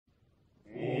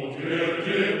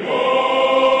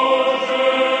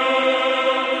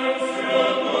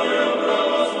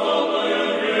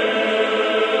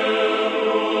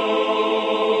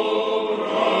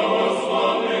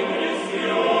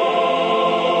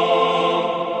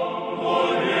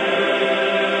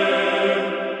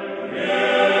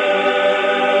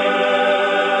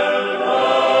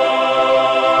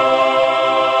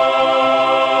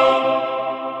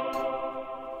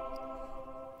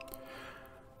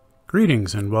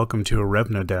Greetings and welcome to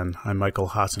Erevna Den. I'm Michael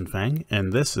Hasenfang,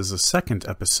 and this is the second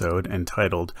episode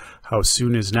entitled, How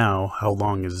Soon Is Now, How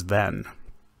Long Is Then?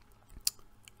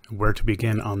 Where to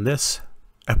begin on this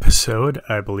episode,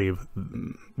 I believe,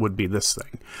 would be this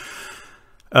thing.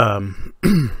 I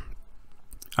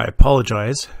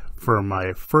apologize for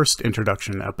my first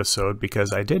introduction episode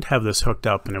because I did have this hooked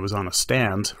up and it was on a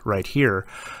stand right here.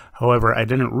 However, I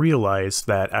didn't realize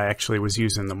that I actually was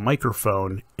using the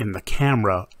microphone in the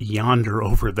camera yonder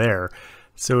over there.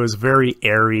 So it was very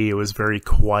airy, it was very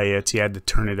quiet, you had to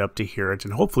turn it up to hear it,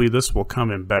 and hopefully this will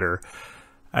come in better.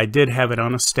 I did have it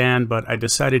on a stand, but I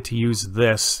decided to use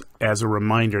this as a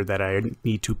reminder that I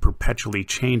need to perpetually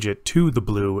change it to the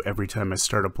blue every time I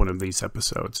start up one of these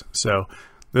episodes. So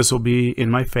this will be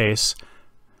in my face.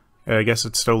 I guess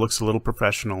it still looks a little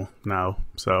professional now,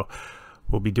 so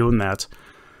we'll be doing that.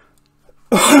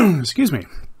 Excuse me.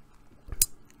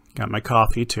 Got my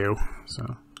coffee too,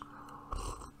 so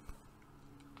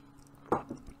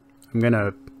I'm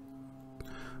gonna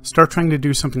start trying to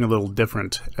do something a little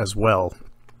different as well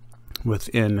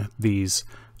within these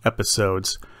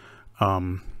episodes,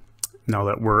 now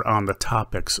that we're on the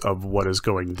topics of what is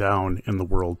going down in the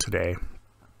world today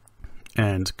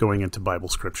and going into Bible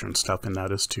scripture and stuff, and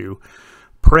that is to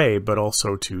pray but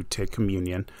also to take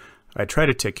communion. I try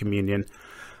to take communion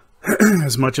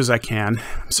as much as I can.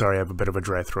 I'm sorry, I have a bit of a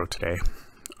dry throat today.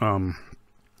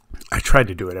 I try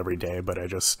to do it every day, but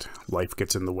life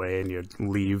gets in the way and you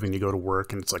leave and you go to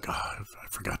work and it's like, oh, I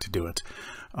forgot to do it.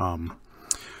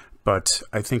 But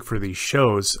I think for these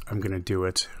shows, I'm going to do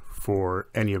it for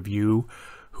any of you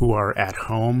who are at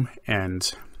home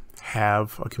and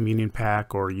have a communion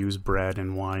pack or use bread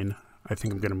and wine. I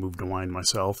think I'm going to move to wine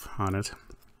myself on it.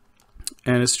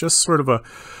 And it's just sort of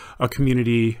a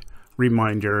community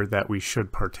reminder that we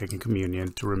should partake in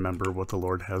communion to remember what the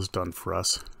Lord has done for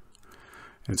us.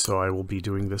 And so I will be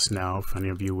doing this now if any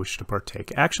of you wish to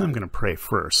partake. Actually, I'm going to pray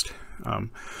first.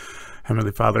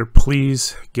 Heavenly Father,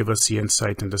 please give us the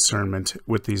insight and discernment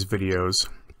with these videos,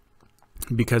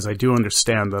 because I do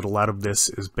understand that a lot of this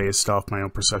is based off my own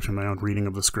perception, my own reading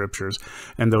of the scriptures,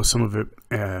 and though some of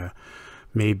it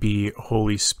may be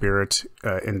Holy Spirit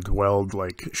indwelled,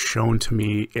 like shown to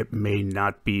me, it may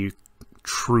not be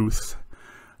truth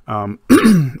on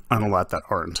a lot that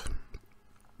aren't.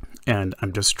 And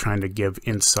I'm just trying to give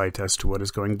insight as to what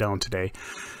is going down today.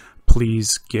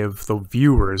 Please give the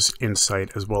viewers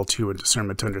insight as well too, and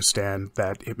discernment to understand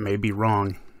that it may be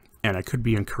wrong and I could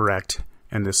be incorrect,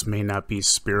 and this may not be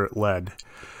spirit-led,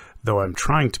 though I'm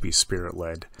trying to be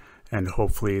spirit-led, and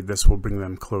hopefully this will bring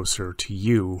them closer to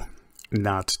you,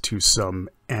 not to some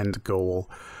end goal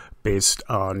based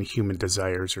on human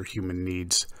desires or human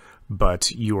needs.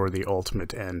 But you are the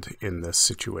ultimate end in this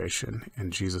situation. In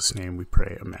Jesus' name we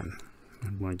pray, amen.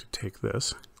 I'm going to take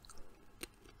this.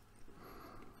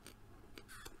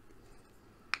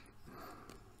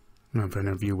 Now, if any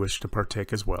of you wish to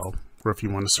partake as well, or if you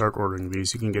want to start ordering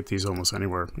these, you can get these almost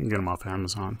anywhere. You can get them off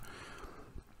Amazon.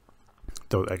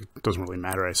 Though it doesn't really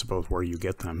matter, I suppose, where you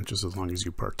get them, just as long as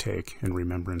you partake in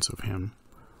remembrance of Him.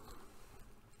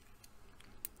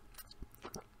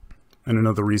 And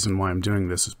another reason why I'm doing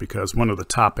this is because one of the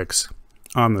topics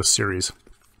on this series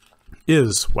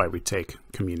is why we take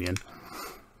communion.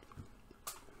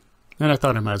 And I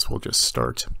thought I might as well just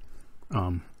start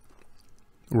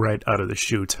right out of the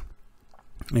chute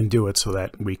and do it so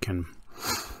that we can,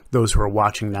 those who are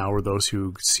watching now or those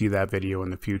who see that video in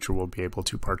the future will be able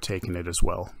to partake in it as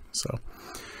well. So,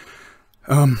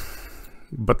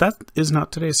 but that is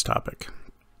not today's topic.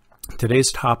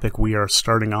 Today's topic, we are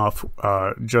starting off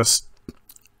just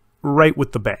right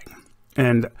with the bang.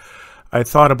 And I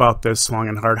thought about this long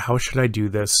and hard. How should I do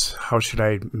this? How should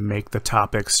I make the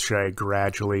topics? Should I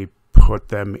gradually put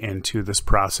them into this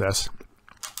process?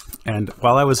 And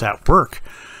while I was at work,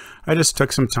 I just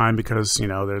took some time because, you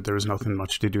know, there was nothing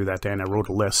much to do that day. And I wrote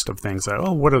a list of things that,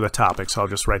 oh, what are the topics? I'll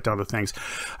just write down the things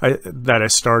that I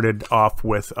started off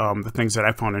with, the things that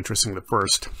I found interesting the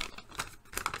first,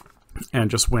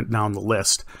 and just went down the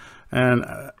list. And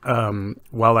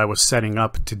while I was setting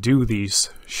up to do these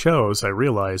shows, I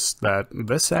realized that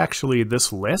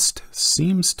this list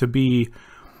seems to be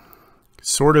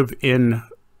sort of in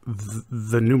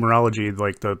the numerology,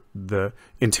 like the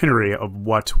itinerary of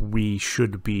what we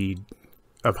should be,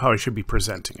 of how I should be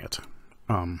presenting it.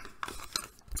 And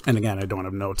again, I don't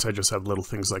have notes. I just have little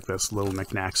things like this, little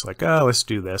knickknacks like, oh, let's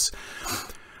do this.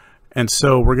 And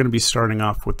so we're going to be starting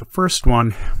off with the first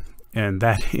one, and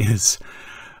that is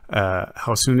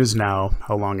how soon is now,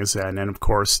 how long is then? And of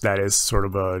course, that is sort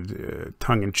of a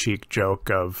tongue-in-cheek joke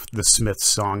of the Smiths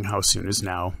song, How Soon Is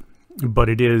Now. but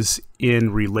it is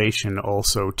in relation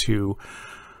also to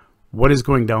what is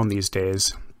going down these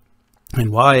days,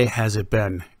 and why has it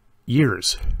been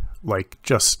years? Like,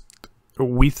 just,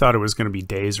 we thought it was going to be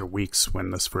days or weeks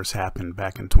when this first happened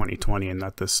back in 2020, and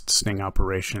that this sting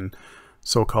operation,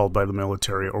 so-called by the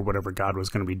military, or whatever God was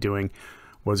going to be doing,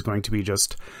 was going to be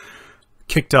just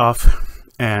kicked off,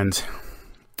 and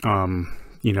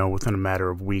you know, within a matter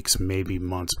of weeks, maybe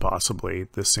months, possibly,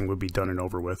 this thing would be done and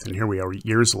over with. And here we are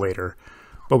years later.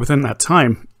 But within that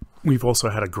time, we've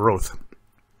also had a growth.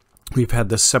 We've had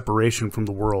this separation from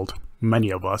the world,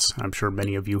 many of us, I'm sure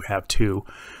many of you have too,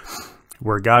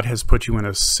 where God has put you in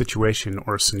a situation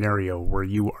or a scenario where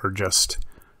you are just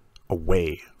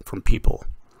away from people.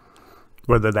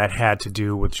 Whether that had to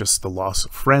do with just the loss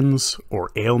of friends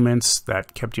or ailments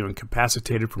that kept you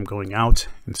incapacitated from going out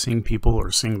and seeing people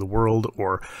or seeing the world,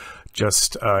 or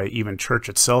just even church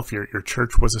itself. Your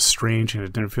church was estranged and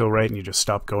it didn't feel right, and you just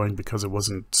stopped going because it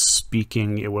wasn't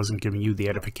speaking, it wasn't giving you the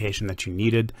edification that you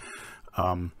needed.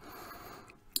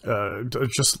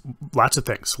 Just lots of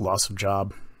things. Loss of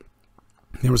job.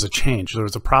 There was a change. There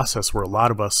was a process where a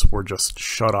lot of us were just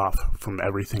shut off from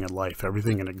everything in life,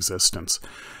 everything in existence.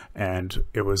 And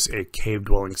it was a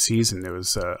cave-dwelling season. It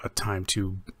was a time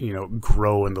to, you know,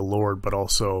 grow in the Lord, but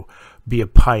also be a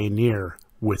pioneer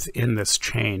within this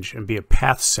change and be a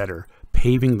path setter,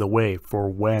 paving the way for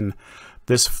when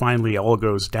this finally all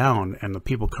goes down and the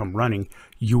people come running,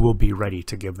 you will be ready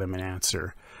to give them an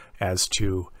answer as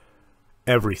to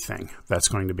everything that's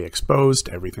going to be exposed,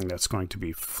 everything that's going to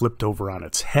be flipped over on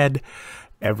its head,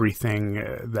 everything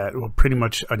that, well, pretty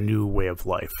much a new way of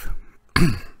life.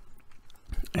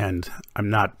 And I'm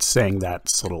not saying that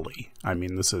subtly. I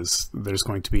mean, there's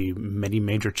going to be many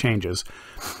major changes,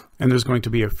 and there's going to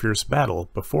be a fierce battle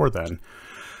before then.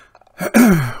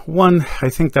 One, I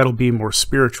think that'll be more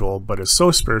spiritual, but is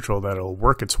so spiritual that it'll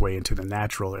work its way into the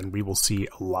natural, and we will see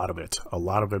a lot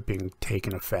of it being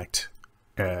taken effect,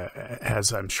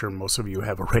 as I'm sure most of you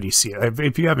have already seen.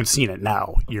 If you haven't seen it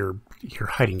now, you're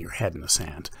hiding your head in the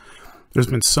sand. There's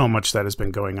been so much that has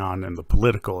been going on in the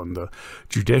political and the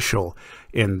judicial,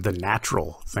 in the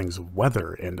natural things of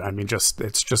weather. And I mean,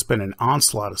 it's just been an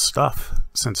onslaught of stuff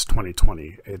since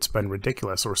 2020. It's been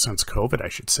ridiculous, or since COVID, I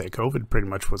should say. COVID pretty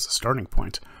much was the starting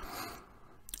point.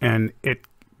 And it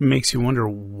makes you wonder,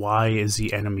 why is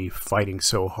the enemy fighting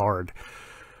so hard?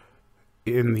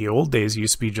 In the old days, it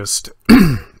used to be just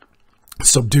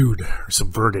subdued or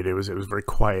subverted. It was very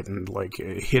quiet and like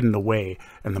hidden away,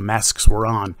 and the masks were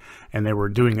on, and they were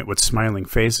doing it with smiling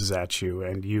faces at you,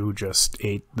 and you just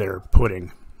ate their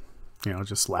pudding, you know,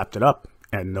 just lapped it up,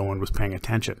 and no one was paying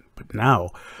attention. But now,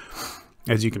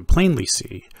 as you can plainly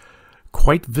see,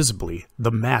 quite visibly,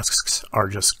 the masks are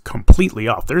just completely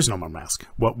off. There's no more mask.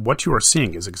 What you are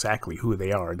seeing is exactly who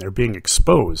they are, and they're being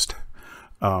exposed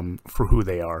for who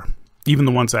they are. Even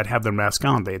the ones that have their mask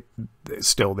on, they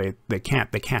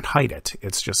can't hide it.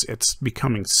 It's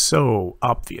becoming so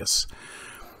obvious,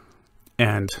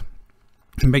 and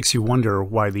it makes you wonder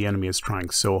why the enemy is trying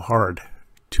so hard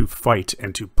to fight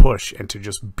and to push and to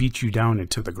just beat you down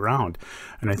into the ground.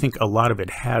 And I think a lot of it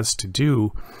has to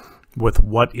do with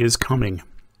what is coming.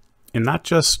 And not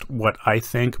just what I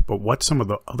think, but what some of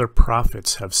the other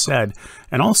prophets have said,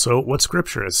 and also what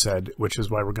Scripture has said, which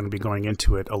is why we're going to be going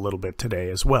into it a little bit today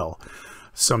as well.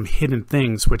 Some hidden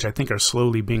things which I think are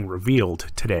slowly being revealed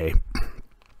today,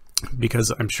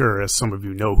 because I'm sure, as some of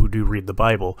you know who do read the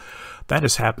Bible, that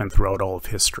has happened throughout all of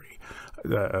history.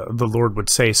 The Lord would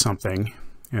say something,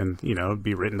 and, you know, it'd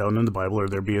be written down in the Bible, or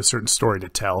there'd be a certain story to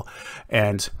tell,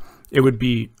 and it would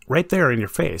be right there in your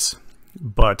face,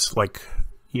 but like,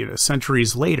 you know,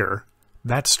 centuries later,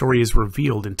 that story is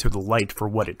revealed into the light for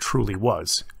what it truly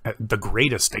was. The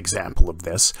greatest example of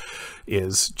this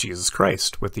is Jesus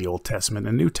Christ with the Old Testament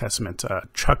and New Testament.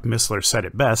 Chuck Missler said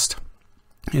it best,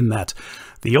 in that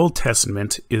the Old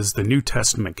Testament is the New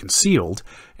Testament concealed,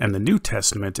 and the New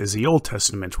Testament is the Old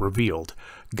Testament revealed.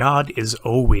 God is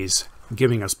always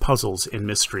giving us puzzles and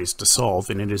mysteries to solve,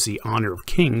 and it is the honor of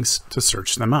kings to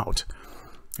search them out.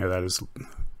 Now, that is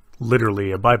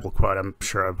literally a Bible quote. I'm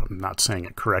sure I'm not saying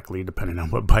it correctly depending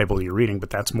on what Bible you're reading, but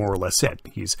that's more or less it.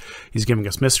 He's giving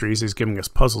us mysteries. He's giving us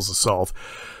puzzles to solve.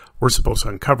 We're supposed to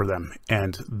uncover them.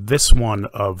 And this one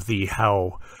of the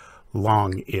how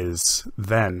long is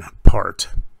then part,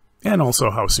 and also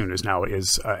how soon is now,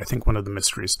 is I think one of the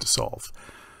mysteries to solve.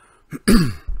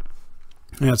 And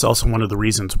it's also one of the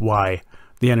reasons why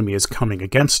the enemy is coming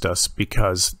against us,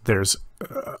 because there's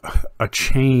a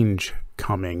change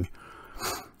coming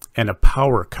and a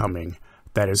power coming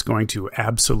that is going to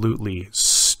absolutely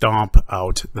stomp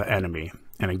out the enemy.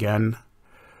 And again,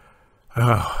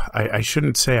 I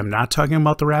shouldn't say I'm not talking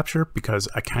about the rapture, because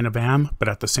I kind of am, but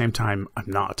at the same time, I'm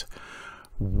not.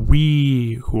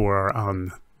 We who are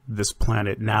on this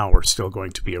planet now are still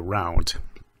going to be around.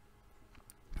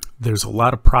 There's a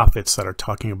lot of prophets that are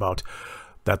talking about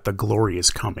that the glory is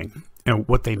coming. And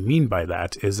what they mean by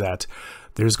that is that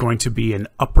there's going to be an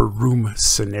upper room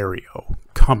scenario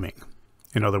coming.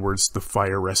 In other words, the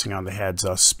fire resting on the heads,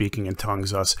 us speaking in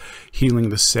tongues, us healing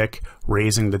the sick,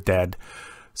 raising the dead,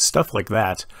 stuff like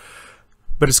that.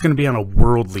 But it's going to be on a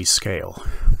worldly scale.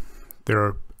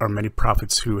 There are many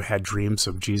prophets who had dreams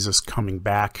of Jesus coming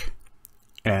back,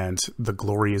 and the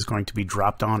glory is going to be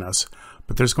dropped on us.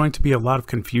 But there's going to be a lot of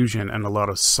confusion and a lot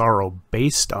of sorrow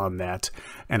based on that,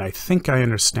 and I think I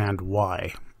understand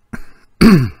why.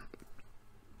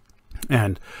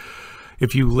 And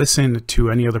if you listen to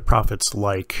any other prophets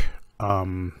like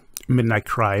Midnight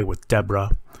Cry with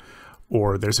Deborah,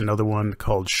 or there's another one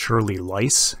called Shirley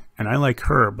Lice, and I like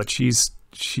her, but she's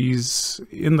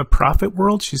in the prophet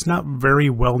world. She's not very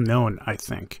well known, I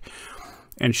think.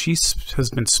 And she has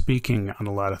been speaking on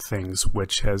a lot of things,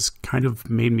 which has kind of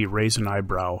made me raise an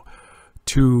eyebrow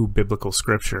to biblical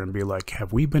scripture and be like,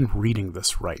 have we been reading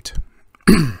this right?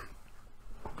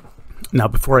 Now,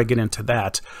 before I get into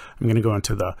that, I'm going to go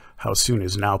into the how soon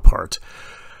is now part.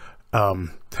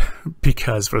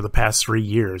 Because for the past 3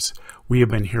 years, we have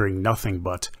been hearing nothing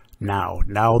but now.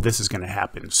 Now this is going to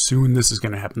happen. Soon this is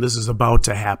going to happen. This is about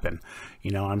to happen.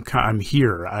 You know, I'm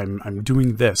here. I'm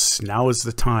doing this. Now is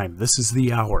the time. This is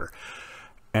the hour.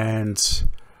 And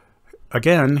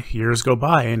again, years go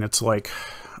by, and it's like,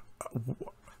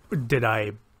 did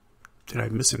I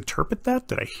misinterpret that?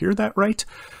 Did I hear that right?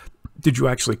 Did you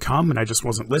actually come and I just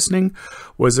wasn't listening?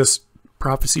 Was this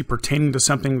prophecy pertaining to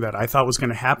something that I thought was going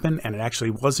to happen and it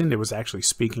actually wasn't? It was actually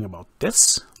speaking about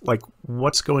this? Like,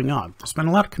 what's going on? There's been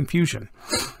a lot of confusion.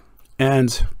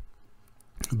 And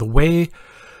the way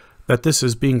that this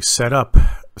is being set up,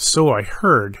 so I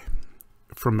heard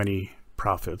from many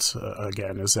prophets,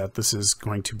 again, is that this is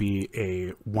going to be a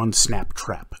one-snap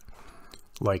trap.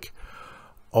 Like,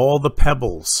 all the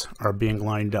pebbles are being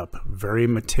lined up very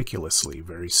meticulously,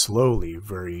 very slowly,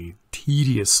 very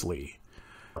tediously,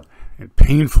 and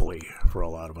painfully for a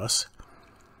lot of us.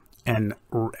 And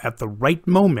at the right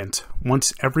moment,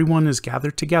 once everyone is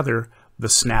gathered together, the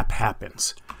snap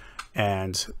happens.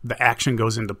 And the action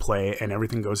goes into play and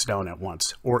everything goes down at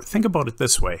once. Or think about it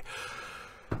this way.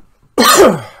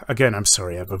 Again, I'm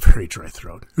sorry, I have a very dry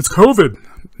throat. It's COVID.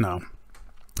 No.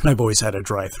 I've always had a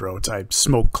dry throat. I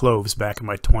smoked cloves back in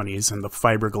my 20s, and the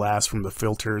fiberglass from the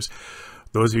filters,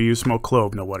 those of you who smoke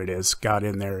clove know what it is, got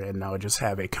in there, and now I just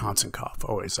have a constant cough.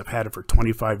 Always. I've had it for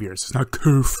 25 years. It's not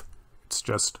cough. It's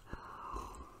just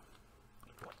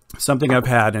something I've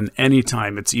had, and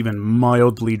anytime it's even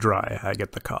mildly dry, I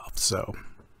get the cough. So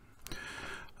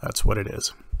that's what it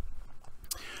is.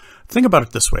 Think about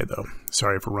it this way, though.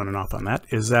 Sorry for running off on that.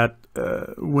 Is that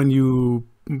when you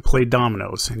play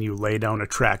dominoes and you lay down a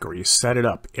track or you set it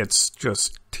up, it's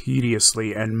just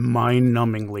tediously and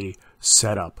mind-numbingly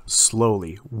set up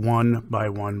slowly, one by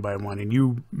one by one. And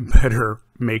you better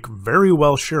make very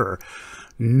well sure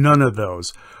none of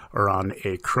those are on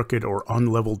a crooked or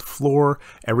unleveled floor.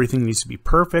 Everything needs to be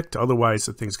perfect. Otherwise,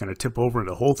 the thing's going to tip over and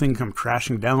the whole thing come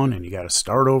crashing down and you got to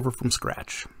start over from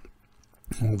scratch.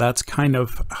 Well, that's kind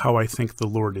of how I think the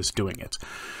Lord is doing it.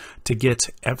 To get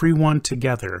everyone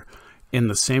together in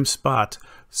the same spot,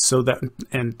 so that,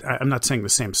 and I'm not saying the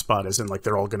same spot as in like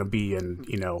they're all going to be in,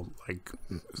 you know, like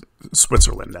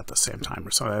Switzerland at the same time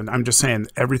or something. I'm just saying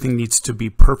everything needs to be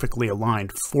perfectly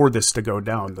aligned for this to go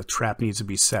down. The trap needs to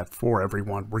be set for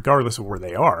everyone, regardless of where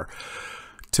they are,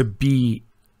 to be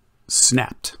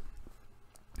snapped.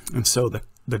 And so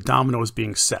the domino is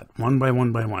being set one by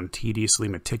one, tediously,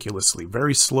 meticulously,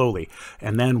 very slowly.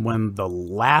 And then when the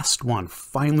last one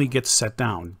finally gets set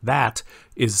down, that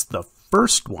is the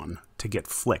first one to get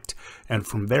flicked. And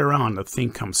from there on, the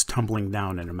thing comes tumbling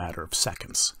down in a matter of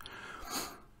seconds.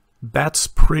 That's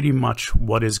pretty much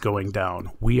what is going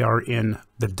down. We are in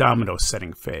the domino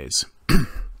setting phase.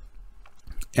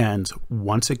 And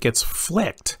once it gets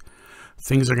flicked,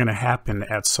 things are going to happen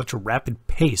at such a rapid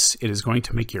pace, it is going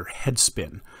to make your head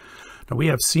spin. Now, we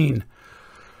have seen...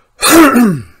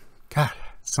 God,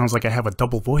 sounds like I have a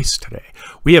double voice today.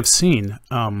 We have seen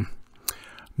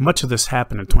much of this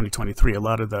happen in 2023. A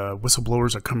lot of the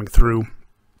whistleblowers are coming through.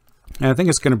 And I think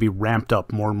it's going to be ramped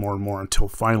up more and more and more until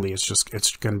finally it's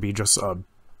going to be just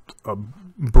a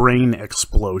brain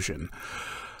explosion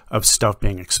of stuff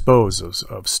being exposed,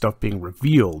 of stuff being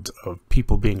revealed, of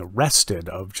people being arrested,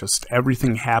 of just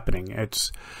everything happening.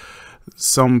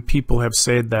 Some people have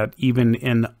said that even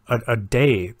in a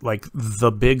day, like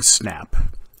the big snap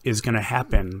is going to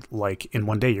happen like in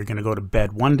one day. You're going to go to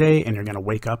bed one day and you're going to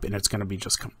wake up and it's going to be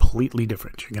just completely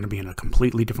different. You're going to be in a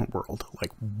completely different world.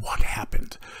 Like, what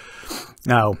happened?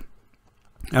 Now,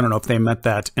 I don't know if they meant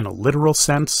that in a literal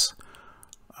sense,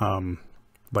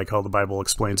 like how the Bible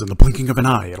explains in the blinking of an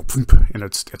eye, it'll and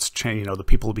it's you know, the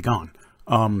people will be gone.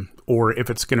 Or if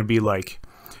it's going to be like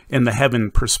in the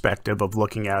heaven perspective of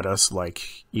looking at us,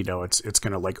 like, you know, it's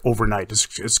going to like overnight,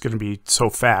 it's going to be so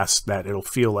fast that it'll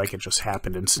feel like it just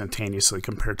happened instantaneously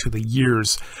compared to the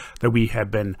years that we have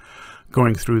been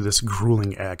going through this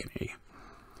grueling agony.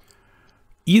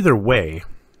 Either way,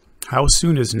 how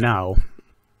soon is now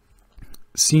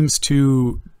seems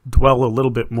to dwell a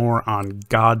little bit more on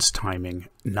God's timing,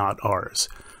 not ours.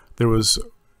 There was,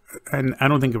 and I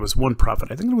don't think it was one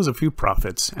prophet. I think there was a few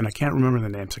prophets, and I can't remember the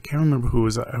names. I can't remember who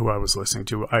I was listening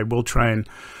to. I will try and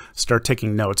start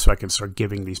taking notes so I can start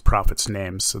giving these prophets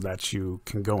names so that you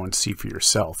can go and see for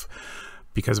yourself,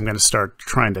 because I'm going to start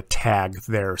trying to tag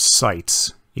their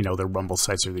sites, you know, their Rumble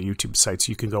sites or the YouTube sites.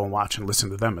 You can go and watch and listen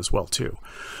to them as well too.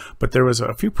 But there was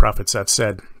a few prophets that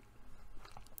said,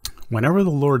 whenever the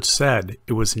Lord said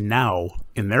it was now,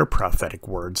 in their prophetic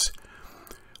words,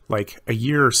 like a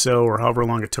year or so, or however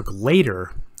long it took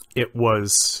later, it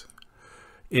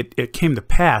came to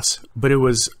pass, but it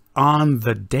was on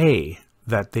the day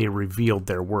that they revealed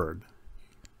their word.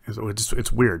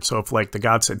 It's weird. So if like the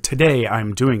God said, today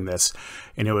I'm doing this,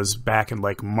 and it was back in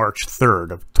like March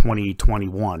 3rd of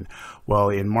 2021, well,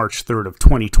 in March 3rd of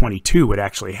 2022, it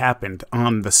actually happened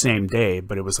on the same day,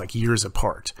 but it was like years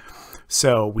apart.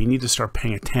 So we need to start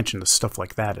paying attention to stuff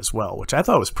like that as well, which I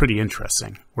thought was pretty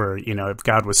interesting, where, you know, if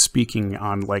God was speaking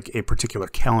on like a particular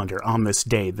calendar, on this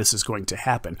day, this is going to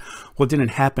happen. Well, it didn't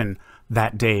happen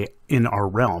that day in our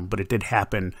realm, but it did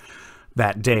happen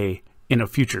that day in a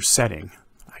future setting.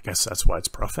 I guess that's why it's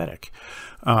prophetic.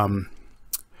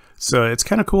 So it's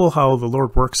kind of cool how the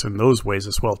Lord works in those ways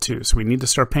as well too. So we need to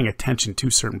start paying attention to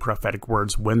certain prophetic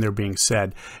words when they're being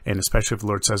said, and especially if the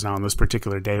Lord says now on this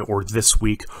particular day, or this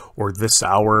week, or this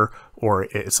hour, or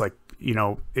it's like, you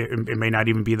know, it may not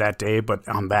even be that day, but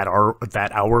on that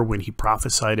hour when he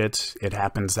prophesied it, it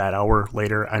happens that hour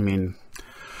later. I mean,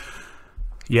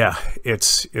 yeah,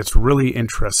 it's really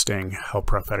interesting how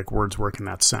prophetic words work in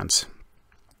that sense.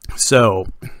 So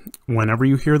whenever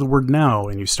you hear the word now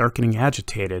and you start getting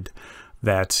agitated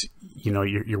that, you know,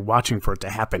 you're watching for it to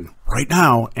happen right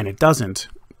now and it doesn't,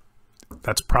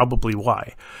 that's probably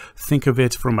why. Think of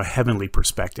it from a heavenly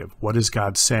perspective. What is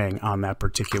God saying on that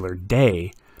particular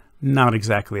day, not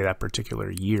exactly that particular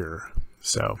year?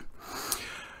 So,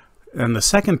 and the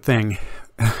second thing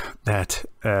that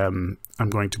I'm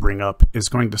going to bring up is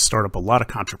going to start up a lot of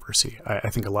controversy. I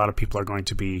think a lot of people are going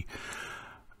to be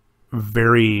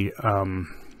very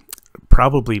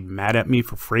probably mad at me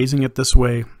for phrasing it this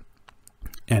way,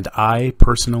 and I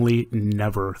personally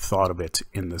never thought of it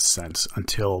in this sense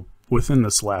until within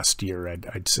this last year.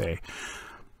 I'd say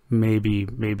maybe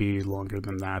longer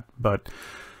than that, but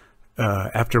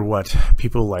after what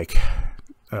people like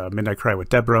Midnight Cry with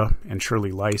Deborah and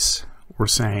Shirley Lice were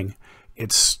saying,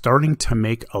 it's starting to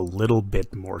make a little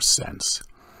bit more sense.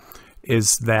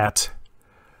 Is that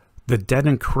the dead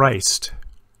in Christ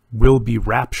will be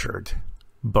raptured,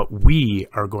 but we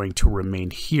are going to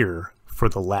remain here for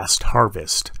the last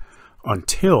harvest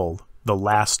until the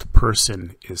last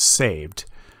person is saved,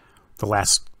 the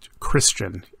last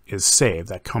Christian is saved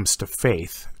that comes to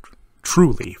faith,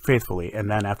 truly, faithfully,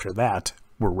 and then after that,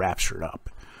 we're raptured up.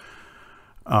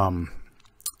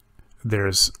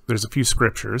 There's a few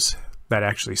scriptures that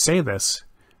actually say this,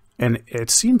 and it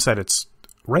seems that it's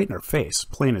right in our face,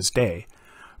 plain as day.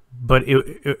 But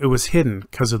it was hidden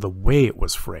because of the way it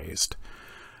was phrased.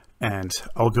 And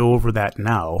I'll go over that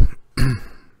now.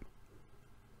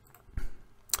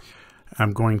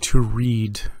 I'm going to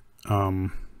read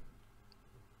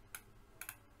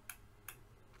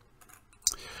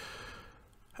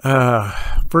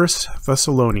First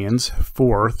Thessalonians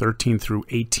 4:13 through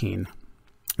 18.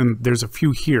 And there's a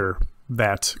few here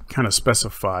that kind of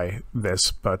specify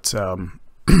this, but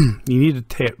you need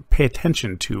to pay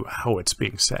attention to how it's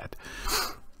being said.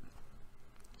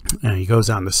 And he goes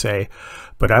on to say,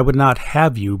 "But I would not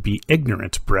have you be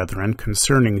ignorant, brethren,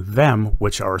 concerning them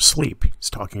which are asleep." He's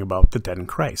talking about the dead in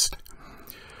Christ.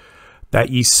 "That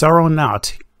ye sorrow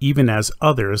not, even as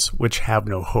others which have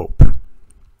no hope.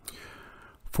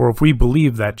 For if we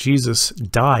believe that Jesus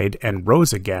died and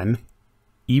rose again,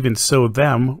 even so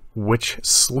them which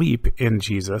sleep in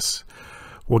Jesus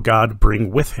will God bring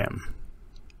with him."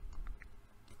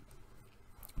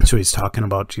 So he's talking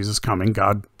about Jesus coming,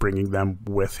 God bringing them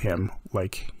with him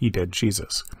like he did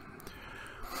Jesus.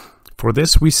 For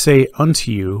this we say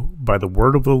unto you by the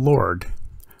word of the Lord,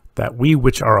 that we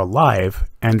which are alive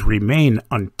and remain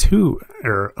unto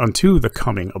the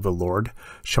coming of the Lord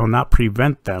shall not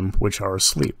prevent them which are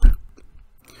asleep.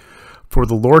 For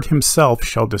the Lord himself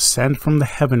shall descend from the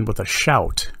heaven with a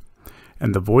shout,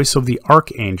 and the voice of the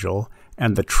archangel,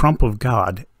 and the trump of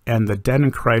God, and the dead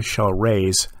in Christ shall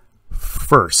raise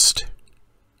first.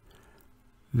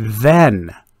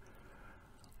 Then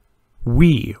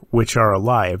we which are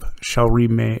alive shall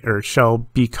remain, or shall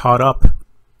be caught up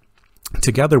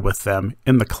together with them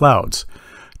in the clouds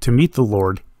to meet the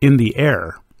Lord in the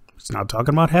air. It's not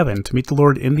talking about heaven, to meet the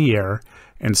Lord in the air,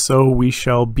 and so we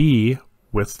shall be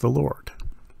with the Lord,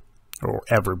 or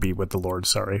ever be with the Lord,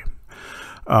 sorry.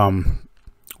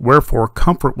 Wherefore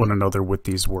comfort one another with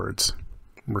these words.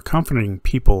 We're comforting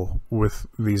people with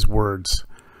these words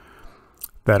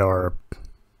that are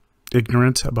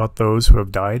ignorant about those who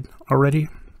have died already.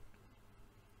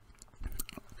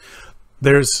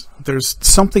 There's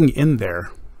something in there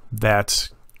that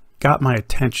got my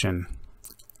attention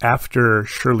after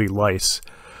Shirley Lice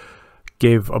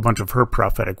gave a bunch of her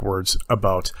prophetic words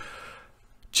about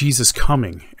Jesus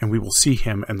coming, and we will see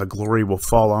him, and the glory will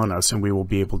fall on us, and we will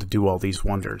be able to do all these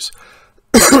wonders.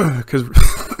 Because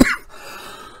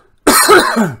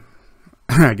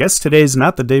I guess today's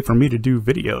not the day for me to do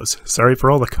videos. Sorry for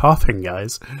all the coughing,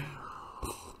 guys.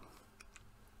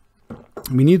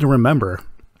 We need to remember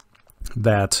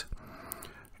that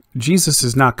Jesus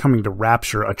is not coming to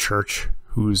rapture a church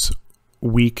who's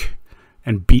weak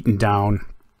and beaten down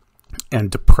and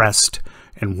depressed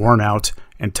and worn out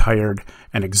and tired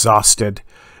and exhausted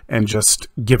and just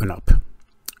given up.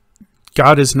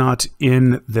 God is not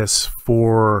in this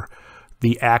for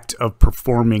the act of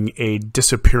performing a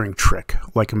disappearing trick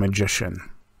like a magician.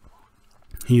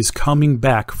 He's coming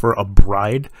back for a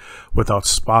bride without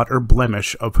spot or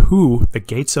blemish, of who the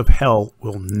gates of hell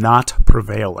will not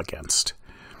prevail against.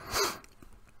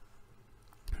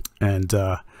 And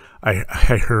I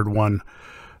heard one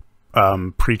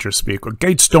preacher speak, well,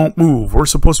 gates don't move, we're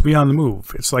supposed to be on the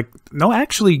move. It's like, no,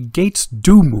 actually gates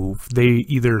do move. They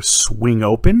either swing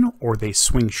open or they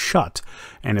swing shut,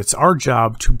 and it's our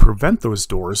job to prevent those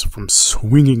doors from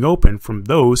swinging open from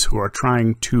those who are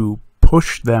trying to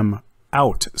push them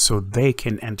out so they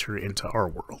can enter into our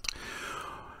world.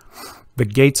 The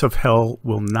gates of hell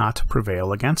will not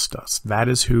prevail against us. That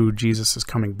is who Jesus is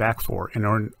coming back for. And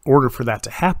in order for that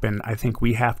to happen, I think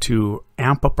we have to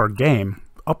amp up our game,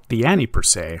 up the ante per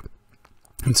se,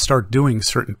 and start doing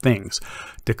certain things,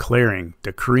 declaring,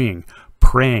 decreeing,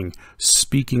 praying,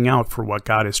 speaking out for what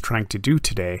God is trying to do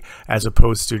today, as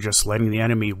opposed to just letting the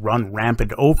enemy run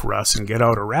rampant over us and get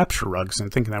out our rapture rugs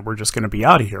and thinking that we're just going to be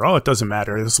out of here. Oh, it doesn't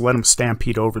matter. Just let them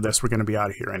stampede over this. We're going to be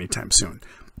out of here anytime soon.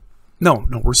 No,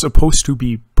 we're supposed to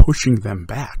be pushing them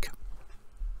back.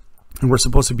 And we're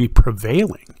supposed to be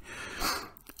prevailing.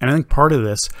 And I think part of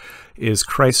this is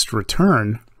Christ's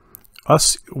return,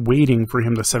 us waiting for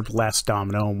him to set up the last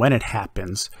domino, and when it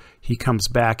happens, he comes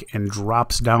back and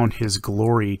drops down his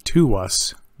glory to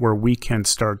us, where we can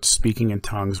start speaking in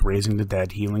tongues, raising the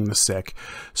dead, healing the sick,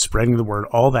 spreading the word,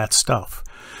 all that stuff.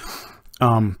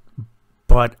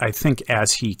 But I think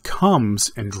as he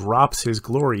comes and drops his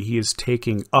glory, he is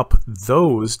taking up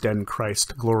those dead in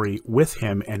Christ glory with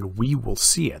him, and we will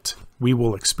see it. We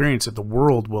will experience it. The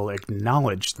world will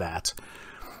acknowledge that.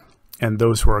 And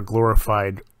those who are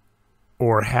glorified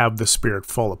or have the Spirit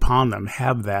fall upon them,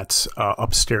 have that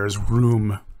upstairs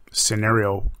room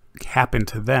scenario happen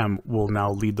to them, will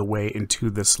now lead the way into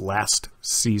this last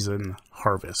season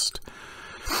harvest.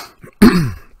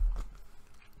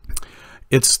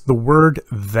 It's the word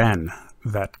then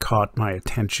that caught my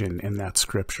attention in that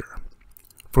scripture.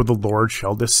 For the Lord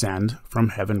shall descend from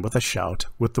heaven with a shout,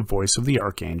 with the voice of the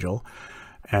archangel,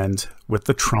 and with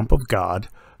the trump of God,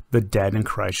 the dead in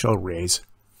Christ shall raise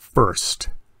first.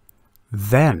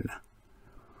 Then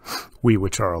we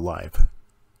which are alive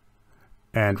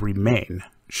and remain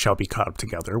shall be caught up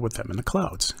together with them in the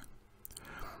clouds.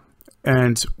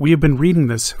 And we have been reading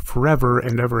this forever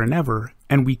and ever and ever,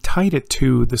 and we tied it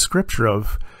to the scripture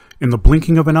of, in the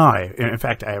blinking of an eye. And in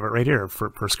fact, I have it right here for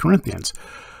 1 Corinthians.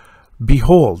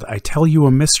 Behold, I tell you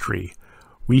a mystery.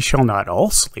 We shall not all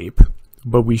sleep,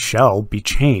 but we shall be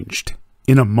changed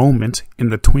in a moment, in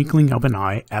the twinkling of an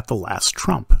eye, at the last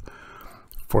trump.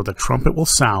 For the trumpet will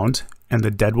sound, and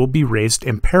the dead will be raised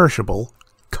imperishable,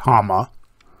 comma,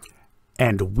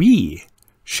 and we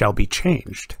shall be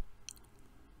changed.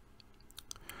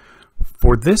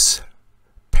 For this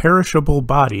perishable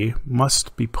body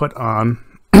must be put on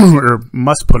or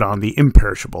must put on the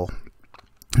imperishable,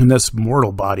 and this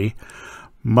mortal body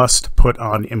must put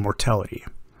on immortality.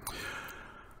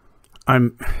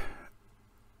 I'm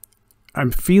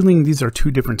feeling these are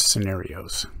two different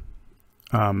scenarios.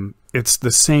 It's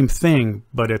the same thing,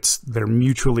 but they're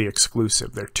mutually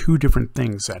exclusive. They're two different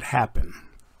things that happen.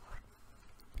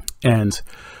 And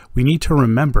we need to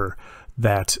remember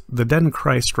that the dead in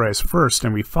Christ rise first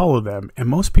and we follow them. And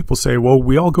most people say, well,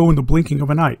 we all go in the blinking of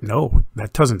an eye. No,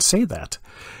 that doesn't say that.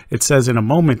 It says in a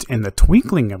moment, in the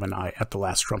twinkling of an eye at the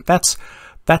last trump.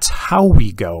 That's how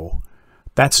we go.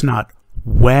 That's not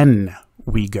when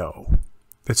we go.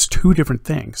 That's two different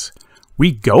things.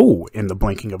 We go in the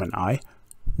blinking of an eye.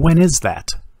 When is that?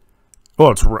 Oh,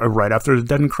 it's right after the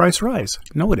dead in Christ rise.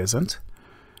 No, it isn't.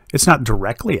 It's not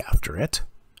directly after it.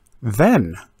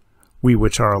 Then we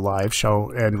which are alive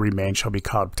and remain shall be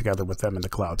caught up together with them in the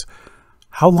clouds.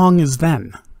 How long is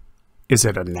then? Is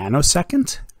it a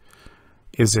nanosecond?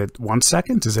 Is it 1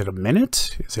 second? Is it a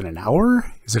minute? Is it an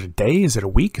hour? Is it a day? Is it a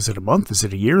week? Is it a month? Is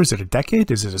it a year? Is it a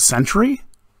decade? Is it a century?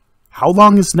 How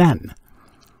long is then?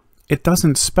 It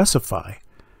doesn't specify.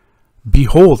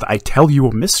 Behold, I tell you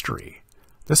a mystery.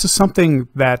 This is something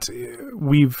that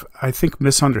we've, I think,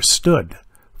 misunderstood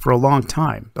for a long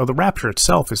time. Though the rapture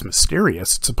itself is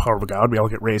mysterious. It's the power of God. We all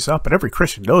get raised up, but every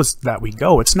Christian knows that we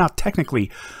go. It's not technically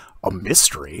a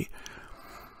mystery.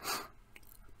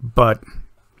 But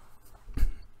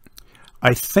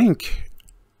I think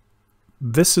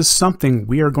this is something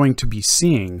we are going to be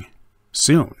seeing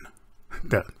soon.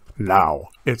 Now.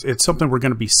 It's something we're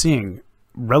going to be seeing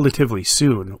relatively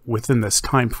soon within this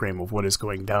time frame of what is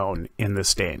going down in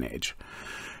this day and age.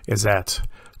 Is that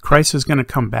Christ is going to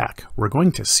come back. We're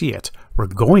going to see it. We're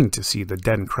going to see the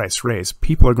dead in Christ raised.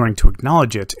 People are going to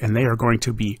acknowledge it, and they are going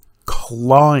to be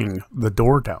clawing the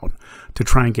door down to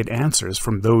try and get answers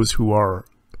from those who are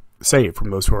saved, from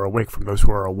those who are awake, from those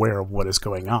who are aware of what is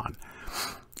going on.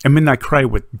 And Midnight Cry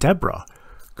with Deborah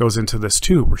goes into this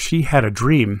too, where she had a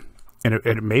dream, and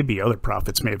it may be other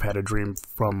prophets may have had a dream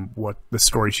from what the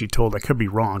story she told. I could be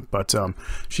wrong, but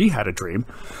she had a dream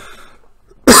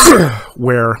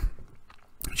where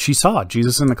she saw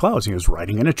Jesus in the clouds. He was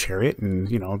riding in a chariot and,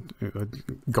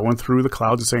 going through the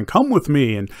clouds and saying, come with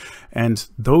me. And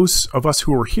those of us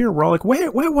who were here were all like,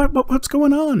 wait, what's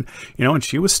going on? And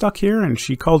she was stuck here, and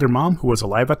she called her mom, who was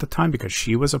alive at the time because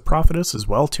she was a prophetess as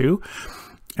well too,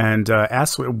 and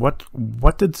asked,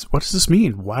 what does this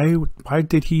mean? Why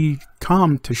did he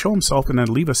come to show himself and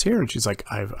then leave us here? And she's like,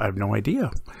 I have no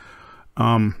idea.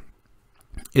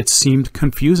 It seemed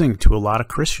confusing to a lot of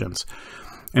Christians.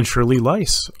 And Shirley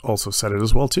Lice also said it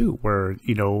as well too, where,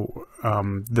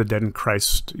 the dead in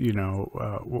Christ,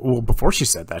 well, before she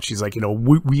said that, she's like,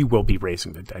 we will be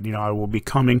raising the dead. I will be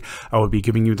coming. I will be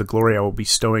giving you the glory. I will be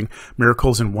bestowing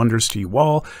miracles and wonders to you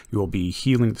all. You will be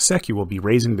healing the sick. You will be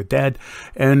raising the dead.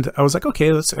 And I was like, okay,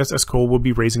 that's cool. We'll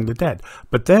be raising the dead.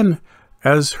 But then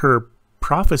as her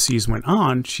prophecies went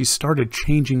on, she started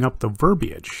changing up the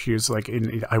verbiage. She was like,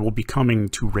 I will be coming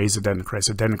to raise the dead in Christ.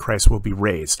 The dead in Christ will be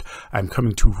raised. I am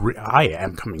coming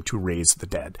to raise the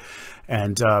dead.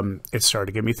 And it started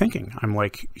to get me thinking. I'm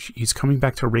like, he's coming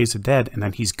back to raise the dead, and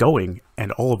then he's going,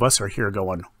 and all of us are here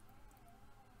going,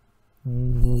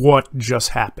 what just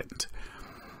happened?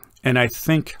 And I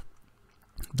think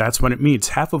that's what it means.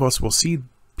 Half of us will see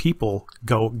people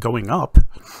going up,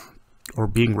 or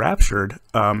being raptured,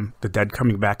 the dead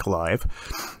coming back alive,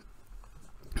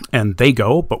 and they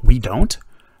go, but we don't.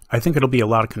 I think it'll be a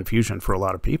lot of confusion for a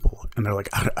lot of people. And they're like,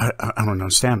 I don't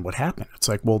understand what happened. It's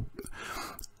like, well,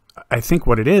 I think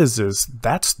what it is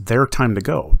that's their time to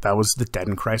go. That was the dead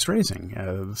in Christ raising.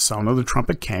 The sound of the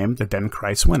trumpet came, the dead in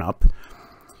Christ went up,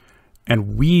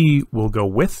 and we will go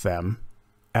with them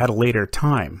at a later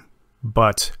time.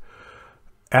 But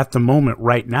at the moment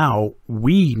right now,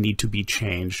 we need to be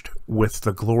changed with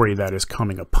the glory that is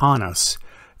coming upon us,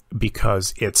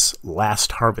 because it's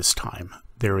last harvest time.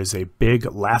 There is a big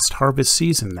last harvest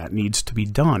season that needs to be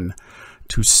done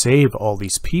to save all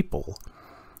these people.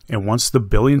 And once the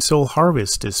billion-soul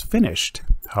harvest is finished,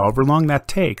 however long that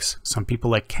takes, some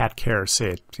people like Cat Care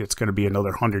say it's going to be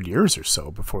another 100 years or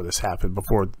so before this happened,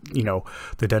 before,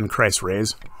 the dead in Christ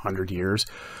raise, 100 years.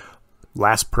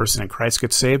 Last person in Christ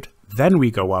gets saved, then we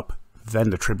go up,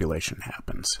 then the tribulation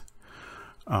happens.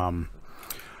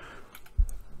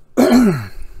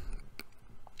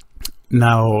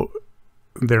 Now,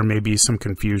 there may be some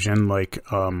confusion, like,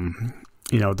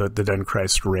 the dead in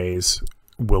Christ raise,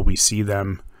 will we see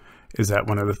them Is that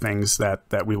one of the things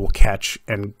that we will catch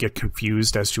and get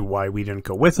confused as to why we didn't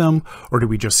go with him? Or do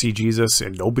we just see Jesus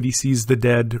and nobody sees the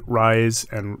dead rise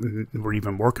and we're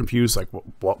even more confused? Like,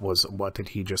 why did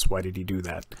he do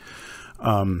that?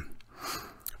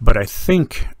 But I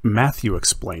think Matthew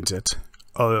explains it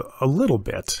a little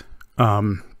bit.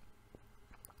 And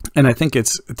I think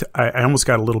I almost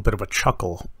got a little bit of a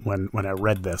chuckle when I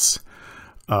read this.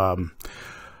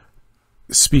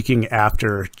 Speaking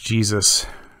after Jesus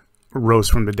rose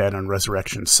from the dead on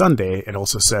Resurrection Sunday, it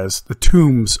also says the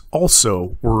tombs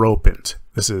also were opened.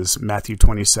 This is Matthew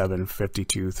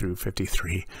 27:52 through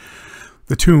 53.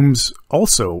 The tombs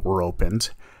also were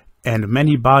opened, and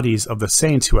many bodies of the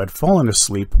saints who had fallen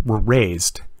asleep were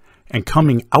raised. And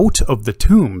coming out of the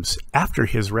tombs after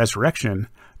his resurrection,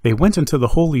 they went into the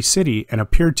holy city and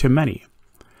appeared to many.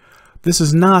 This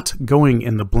is not going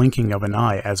in the blinking of an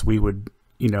eye as we would,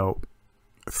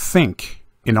 think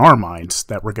in our minds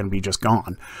that we're going to be just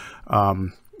gone.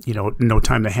 No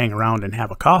time to hang around and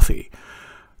have a coffee.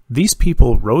 These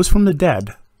people rose from the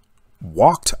dead,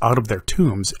 walked out of their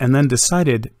tombs, and then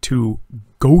decided to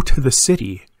go to the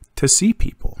city to see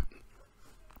people.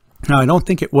 Now, I don't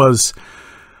think it was,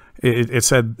 it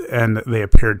said, and they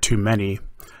appeared to many.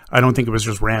 I don't think it was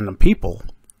just random people.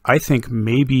 I think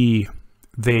maybe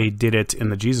they did it in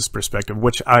the Jesus perspective,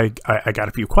 which I got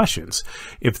a few questions.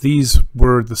 If these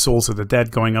were the souls of the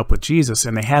dead going up with Jesus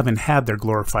and they haven't had their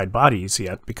glorified bodies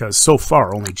yet, because so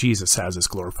far only Jesus has his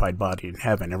glorified body in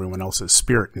heaven, everyone else is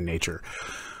spirit in nature.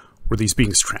 Were these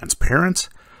beings transparent?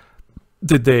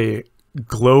 Did they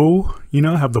glow,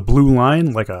 have the blue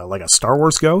line like a Star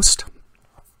Wars ghost?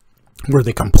 Were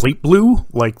they complete blue,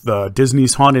 like the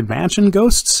Disney's Haunted Mansion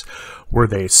ghosts? Were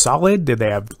they solid? Did they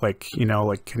have,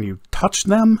 can you touch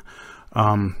them?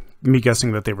 Me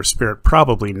guessing that they were spirit,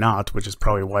 probably not, which is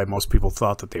probably why most people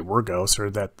thought that they were ghosts, or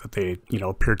that they,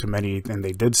 appeared to many and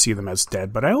they did see them as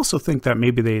dead. But I also think that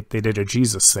maybe they did a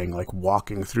Jesus thing, like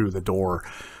walking through the door,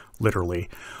 literally,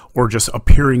 or just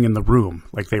appearing in the room,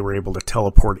 like they were able to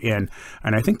teleport in.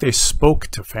 And I think they spoke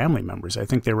to family members. I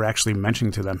think they were actually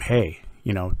mentioning to them, hey,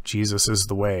 Jesus is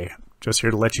the way. Just here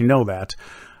to let you know that.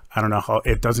 I don't know how,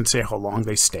 it doesn't say how long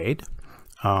they stayed.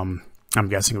 I'm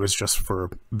guessing it was just for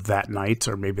that night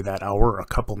or maybe that hour, a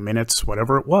couple minutes,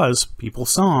 whatever it was. People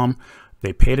saw him,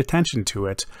 they paid attention to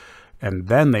it, and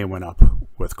then they went up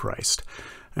with Christ.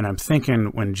 And I'm thinking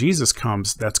when Jesus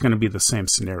comes, that's going to be the same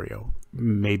scenario.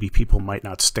 Maybe people might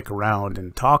not stick around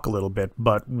and talk a little bit,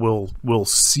 but we'll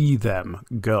see them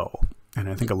go. And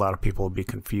I think a lot of people will be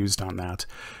confused on that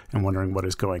and wondering what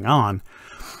is going on.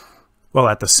 Well,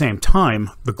 at the same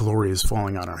time, the glory is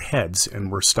falling on our heads, and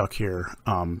we're stuck here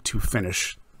to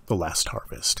finish the last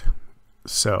harvest.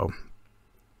 So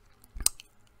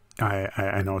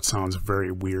I know it sounds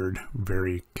very weird,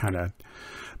 very kind of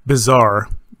bizarre,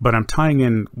 but I'm tying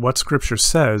in what Scripture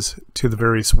says to the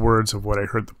various words of what I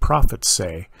heard the prophets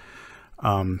say.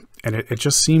 And it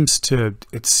just seems to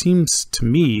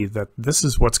me that this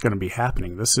is what's going to be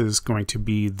happening. This is going to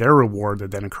be their reward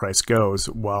that then in Christ goes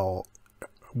while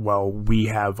we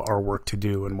have our work to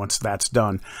do. And once that's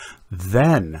done,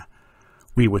 then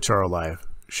we which are alive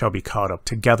shall be caught up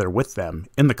together with them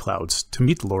in the clouds to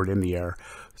meet the Lord in the air.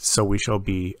 So we shall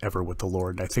be ever with the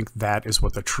Lord. I think that is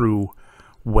what the true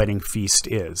wedding feast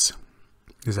is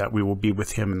that we will be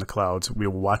with him in the clouds. We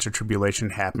will watch a tribulation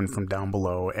happen from down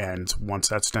below, and once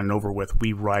that's done over with,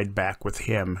 we ride back with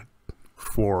him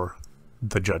for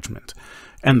the judgment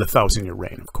and the 1,000-year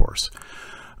reign, of course.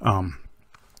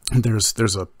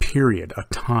 There's a period, a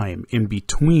time in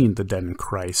between the dead in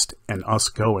Christ and us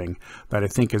going that I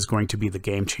think is going to be the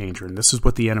game changer. And this is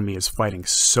what the enemy is fighting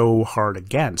so hard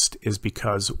against, is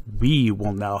because we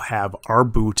will now have our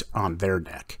boot on their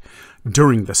neck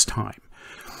during this time.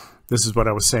 This is what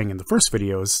I was saying in the first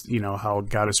video, is, how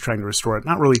God is trying to restore it,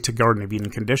 not really to Garden of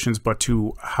Eden conditions, but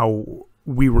to how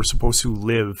we were supposed to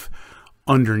live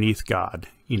underneath God,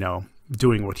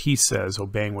 doing what he says,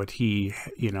 obeying what he,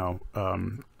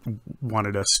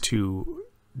 wanted us to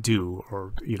do,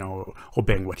 or,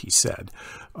 obeying what he said.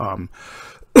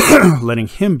 Letting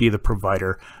him be the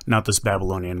provider, not this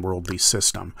Babylonian worldly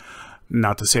system.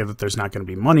 Not to say that there's not going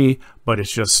to be money, but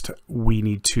it's just we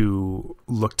need to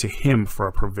look to him for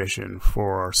our provision,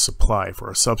 for our supply, for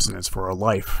our substance, for our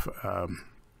life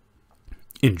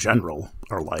in general.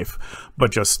 our life,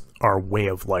 but just our way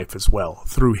of life as well.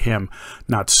 Through him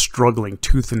not struggling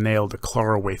tooth and nail to claw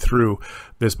our way through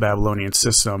this Babylonian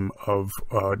system of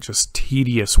just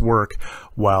tedious work,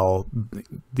 while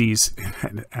these,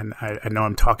 and I know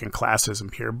I'm talking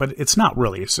classism here, but it's not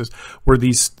really. It's just where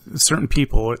these certain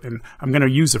people, and I'm going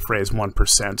to use the phrase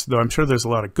 1%, though I'm sure there's a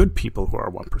lot of good people who are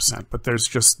 1%, but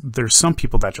there's some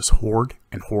people that just hoard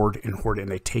and hoard and hoard, and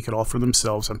they take it all for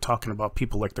themselves. I'm talking about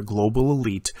people like the global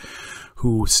elite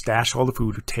who stash all the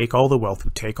food, who take all the wealth, who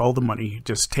take all the money,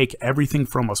 just take everything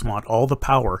from us, want all the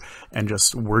power, and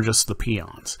we're just the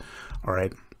peons. All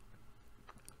right.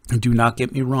 Do not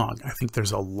get me wrong. I think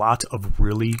there's a lot of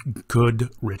really good,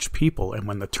 rich people. And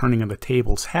when the turning of the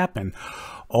tables happen,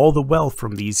 all the wealth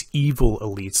from these evil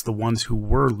elites, the ones who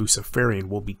were Luciferian,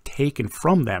 will be taken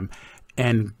from them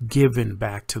and given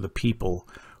back to the people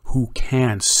who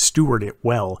can steward it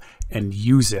well and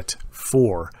use it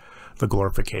for the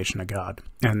glorification of God.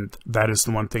 And that is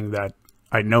the one thing that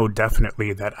I know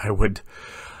definitely that I would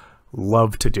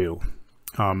love to do.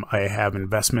 I have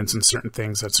investments in certain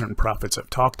things that certain prophets have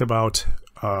talked about,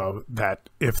 that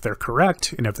if they're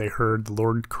correct, and if they heard the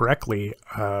Lord correctly,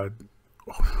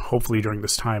 hopefully during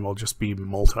this time I'll just be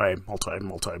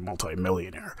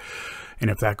multi-millionaire. And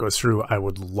if that goes through, I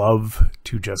would love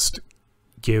to just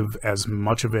give as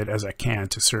much of it as I can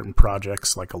to certain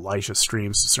projects like Elijah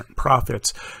streams, to certain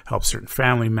prophets, help certain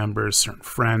family members, certain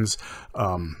friends,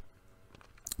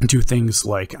 do things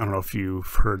like, I don't know if you've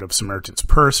heard of Samaritan's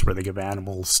Purse, where they give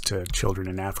animals to children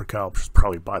in Africa. I'll just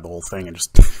probably buy the whole thing and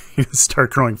just start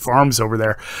growing farms over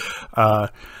there.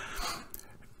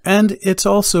 And it's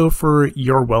also for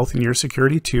your wealth and your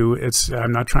security too.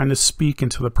 I'm not trying to speak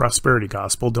into the prosperity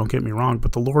gospel, don't get me wrong,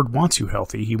 but the Lord wants you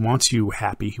healthy. He wants you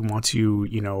happy. He wants you,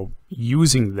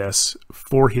 using this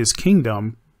for his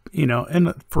kingdom,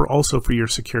 and also for your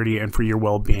security and for your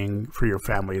well-being, for your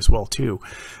family as well too.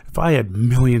 If I had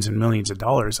millions and millions of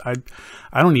dollars, I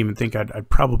don't even think I'd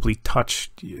probably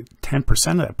touch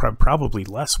 10% of that, probably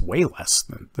less, way less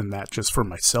than that, just for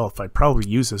myself. I'd probably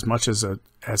use as much as I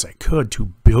could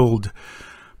to build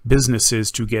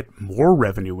businesses to get more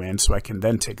revenue in, so I can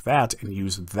then take that and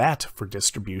use that for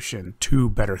distribution to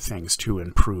better things to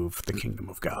improve the kingdom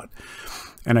of God.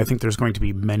 And I think there's going to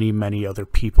be many, many other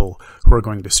people who are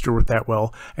going to steward that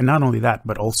well. And not only that,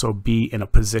 but also be in a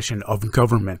position of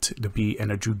government, to be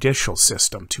in a judicial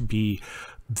system, to be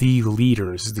the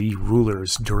leaders, the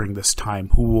rulers during this time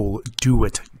who will do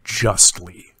it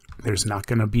justly. There's not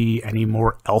going to be any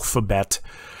more alphabet,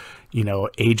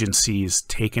 agencies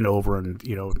taking over and,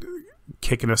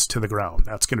 kicking us to the ground.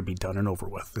 That's going to be done and over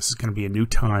with. This is going to be a new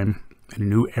time and a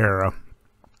new era.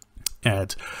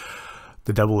 And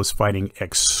the devil is fighting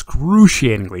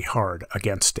excruciatingly hard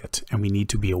against it, and we need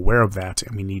to be aware of that,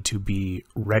 and we need to be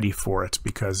ready for it,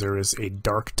 because there is a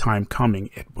dark time coming.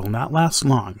 It will not last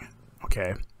long,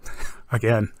 okay?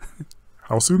 Again,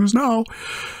 how soon is now?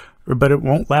 But it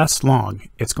won't last long.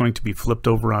 It's going to be flipped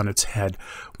over on its head.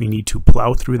 We need to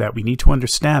plow through that. We need to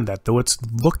understand that though it's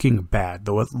looking bad,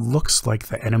 though it looks like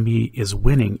the enemy is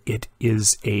winning, it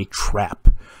is a trap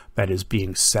that is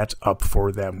being set up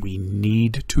for them. We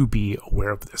need to be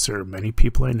aware of this. There are many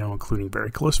people I know, including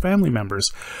very close family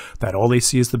members, that all they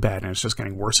see is the bad, and it's just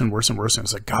getting worse and worse and worse. And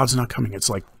it's like, God's not coming. It's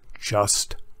like,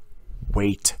 just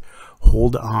wait,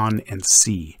 hold on and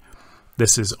see.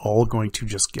 This is all going to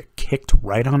just get kicked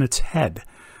right on its head.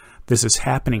 This is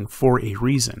happening for a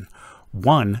reason.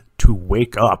 One, to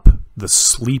wake up the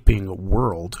sleeping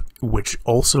world, which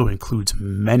also includes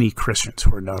many Christians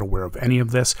who are not aware of any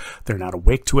of this. They're not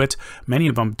awake to it. Many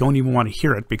of them don't even want to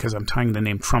hear it because I'm tying the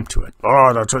name Trump to it.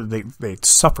 Oh, that's what they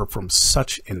suffer from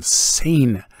such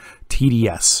insane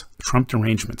TDS, Trump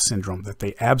derangement syndrome, that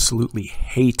they absolutely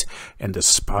hate and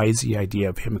despise the idea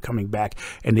of him coming back,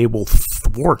 and they will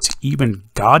thwart even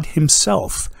God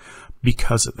himself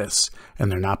because of this,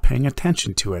 and they're not paying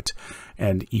attention to it.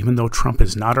 And even though Trump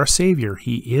is not our savior,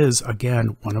 he is,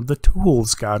 again, one of the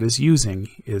tools God is using,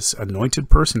 his anointed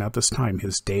person at this time,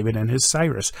 his David and his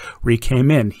Cyrus, where he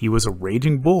came in. He was a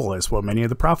raging bull, as what many of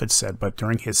the prophets said, but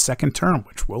during his second term,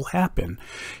 which will happen,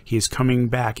 he is coming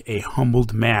back a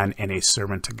humbled man and a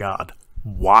servant to God.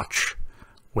 Watch,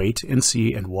 wait and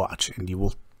see and watch, and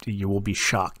you will be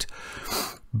shocked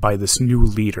by this new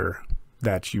leader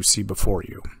that you see before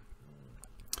you.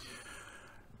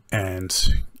 And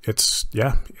it's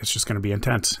just going to be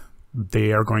intense.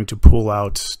 They are going to pull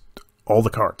out all the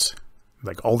cards,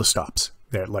 like all the stops.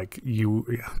 They're like,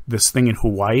 this thing in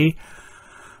Hawaii,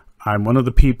 I'm one of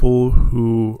the people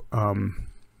who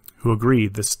agree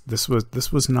this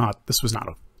was not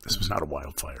a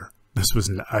wildfire. This was,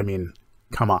 I mean,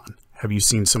 come on. Have you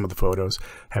seen some of the photos?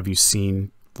 Have you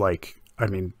seen, like, I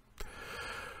mean,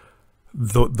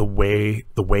 the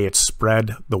way it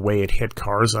spread, the way it hit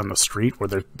cars on the street, where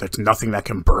there's nothing that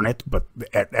can burn it, but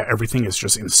everything is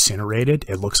just incinerated.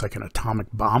 It looks like an atomic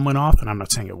bomb went off, and I'm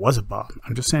not saying it was a bomb.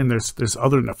 I'm just saying there's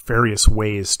other nefarious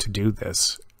ways to do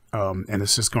this, and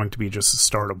this is going to be just the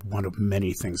start of one of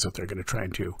many things that they're going to try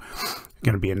and do.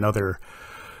 Going to be another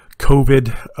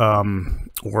COVID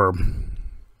or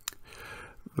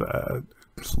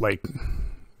like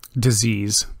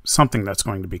disease, something that's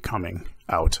going to be coming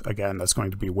out again, that's going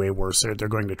to be way worse. They're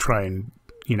going to try and,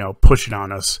 you know, push it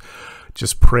on us.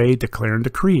 Just pray, declare, and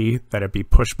decree that it be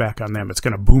pushed back on them. It's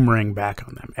going to boomerang back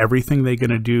on them. Everything they're going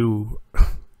to do, I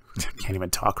can't even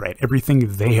talk right,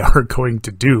 everything they are going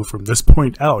to do from this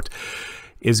point out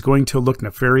is going to look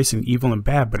nefarious and evil and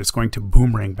bad, but it's going to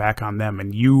boomerang back on them.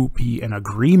 And you be in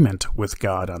agreement with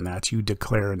God on that. You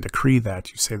declare and decree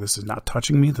that. You say, this is not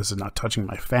touching me. This is not touching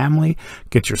my family.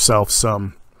 Get yourself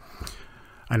some,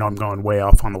 I know I'm going way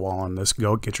off on the wall on this.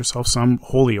 Go get yourself some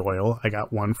holy oil. I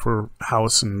got one for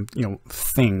house and, you know,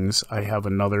 things. I have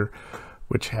another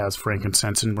which has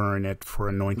frankincense and myrrh in it for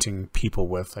anointing people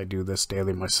with. I do this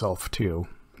daily myself too.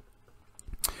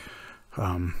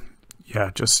 Yeah,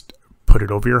 just put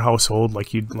it over your household like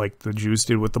the Jews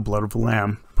did with the blood of the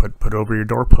lamb. Put over your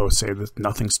doorpost. Say that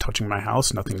nothing's touching my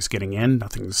house, nothing's getting in,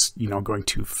 nothing's, you know, going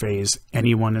to phase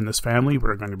anyone in this family.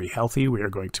 We're going to be healthy. We are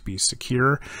going to be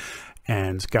secure,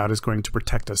 and God is going to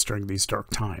protect us during these dark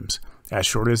times. As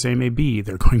short as they may be,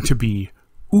 they're going to be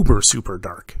uber super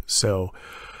dark. So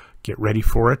get ready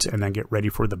for it, and then get ready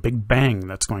for the big bang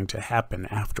that's going to happen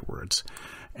afterwards.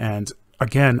 And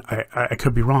again, I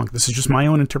could be wrong. This is just my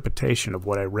own interpretation of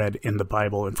what I read in the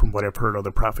Bible and from what I've heard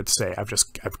other prophets say.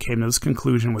 I've came to this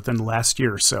conclusion within the last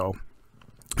year or so.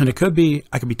 And it could be,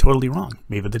 I could be totally wrong.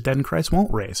 Maybe the dead in Christ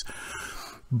won't raise.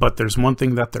 But there's one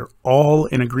thing that they're all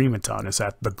in agreement on, is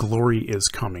that the glory is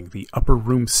coming. The upper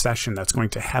room session that's going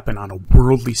to happen on a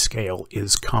worldly scale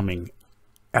is coming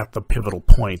at the pivotal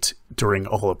point during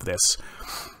all of this.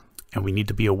 And we need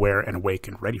to be aware and awake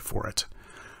and ready for it.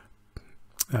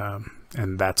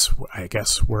 And that's, I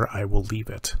guess, where I will leave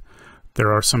it.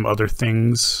 There are some other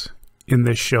things in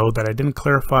this show that I didn't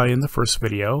clarify in the first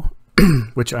video,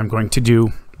 which I'm going to do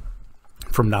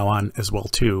from now on as well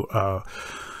too.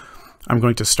 I'm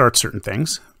going to start certain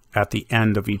things at the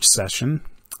end of each session.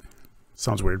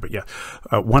 Sounds weird, but yeah.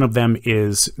 One of them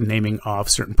is naming off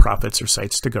certain prophets or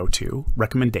sites to go to,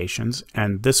 recommendations,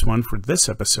 and this one for this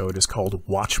episode is called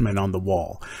Watchmen on the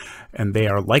Wall. And they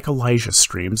are like Elijah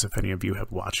streams, if any of you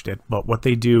have watched it. But what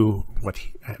they do,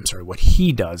 what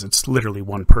he does, it's literally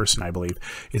one person, I believe,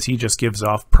 is he just gives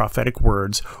off prophetic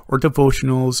words or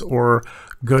devotionals or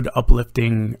good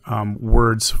uplifting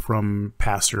words from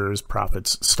pastors,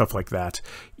 prophets, stuff like that.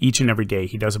 Each and every day,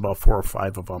 he does about 4 or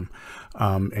 5 of them.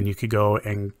 And you could go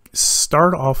and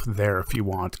start off there if you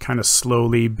want, kind of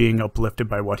slowly being uplifted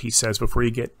by what he says before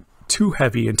you get too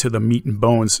heavy into the meat and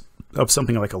bones of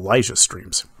something like Elijah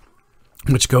streams,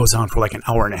 which goes on for like an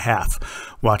hour and a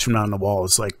half. Watching on the Wall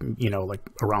is like, you know, like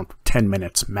around 10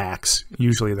 minutes max.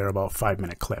 Usually they're about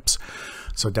 5-minute clips.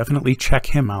 So definitely check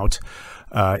him out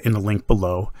in the link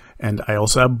below. And I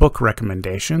also have book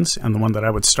recommendations. And the one that I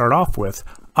would start off with,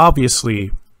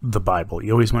 obviously, the Bible.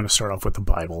 You always want to start off with the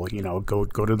Bible. You know, go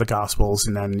to the Gospels.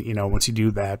 And then, you know, once you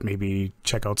do that, maybe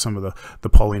check out some of the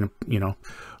Pauline, you know,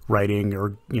 writing,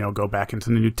 or, you know, go back into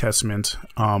the New Testament.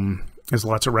 There's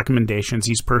lots of recommendations.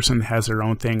 Each person has their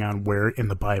own thing on where in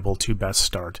the Bible to best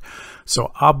start.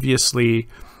 So obviously,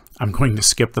 I'm going to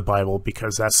skip the Bible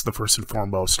because that's the first and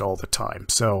foremost all the time.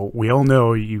 So we all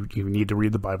know you need to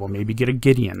read the Bible. Maybe get a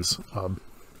Gideon's, a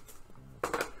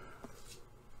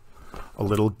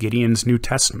little Gideon's New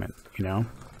Testament, you know.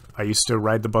 I used to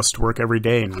ride the bus to work every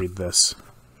day and read this.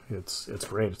 It's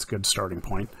great. It's a good starting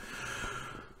point.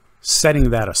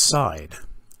 Setting that aside,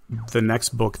 the next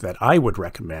book that I would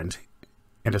recommend,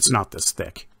 and it's not this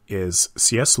thick, is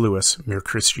C.S. Lewis, Mere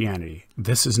Christianity.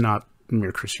 This is not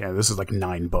Mere Christianity. This is like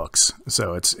 9 books,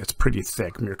 so it's pretty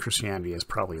thick. Mere Christianity is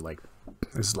probably like,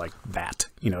 is like that.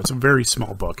 You know, it's a very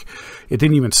small book. It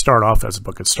didn't even start off as a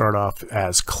book. It started off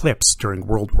as clips during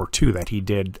World War II that he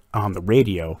did on the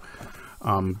radio,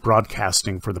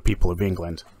 broadcasting for the people of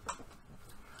England,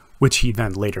 which he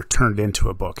then later turned into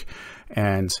a book.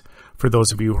 And for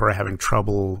those of you who are having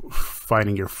trouble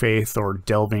finding your faith or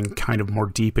delving kind of more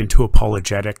deep into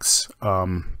apologetics,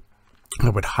 I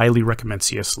would highly recommend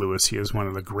C.S. Lewis. He is one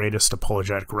of the greatest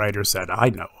apologetic writers that I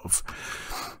know of.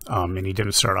 And he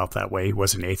didn't start off that way. He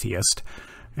was an atheist.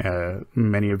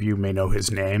 Many of you may know his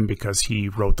name because he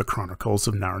wrote the Chronicles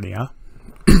of Narnia.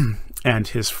 And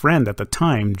his friend at the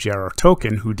time, J.R.R.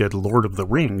 Tolkien, who did Lord of the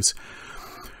Rings,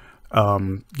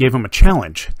 gave him a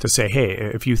challenge to say, hey,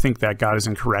 if you think that God is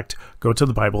incorrect, go to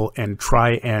the Bible and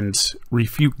try and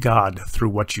refute God through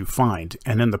what you find.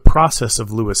 And in the process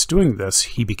of Lewis doing this,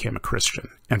 he became a Christian.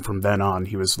 And from then on,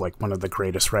 he was like one of the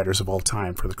greatest writers of all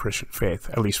time for the Christian faith,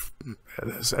 at least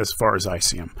as far as I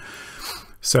see him.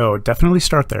 So definitely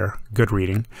start there. Good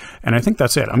reading. And I think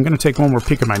that's it. I'm going to take one more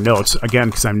peek at my notes, again,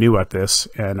 because I'm new at this,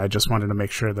 and I just wanted to make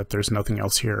sure that there's nothing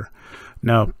else here.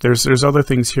 No, there's other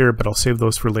things here, but I'll save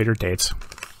those for later dates.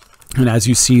 And as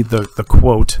you see, the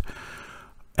quote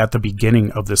at the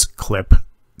beginning of this clip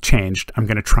changed. I'm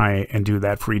going to try and do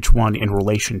that for each one in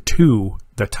relation to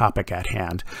the topic at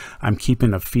hand. I'm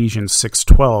keeping Ephesians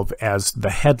 6:12 as the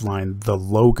headline, the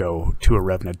logo to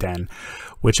Erevna Den,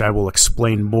 which I will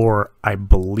explain more, I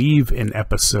believe, in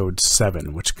episode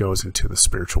 7, which goes into the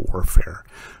spiritual warfare.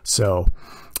 So,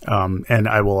 and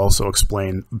I will also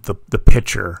explain the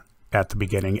picture at the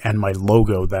beginning and my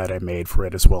logo that I made for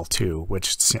it as well too,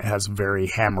 which has very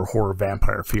Hammer horror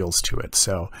vampire feels to it.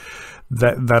 So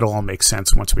that'll all make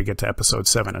sense once we get to episode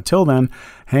 7. Until then,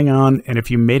 hang on. And if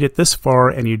you made it this far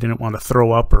and you didn't want to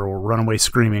throw up or run away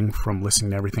screaming from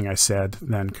listening to everything I said,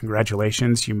 then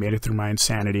congratulations, you made it through my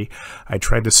insanity. I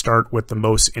tried to start with the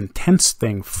most intense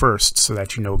thing first so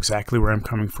that you know exactly where I'm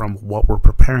coming from, what we're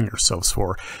preparing ourselves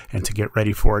for, and to get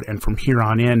ready for it. And from here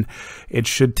on in, it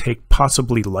should take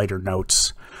possibly lighter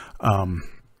notes,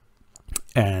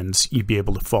 and you'd be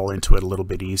able to fall into it a little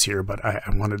bit easier. But I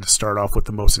wanted to start off with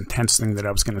the most intense thing that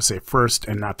I was going to say first,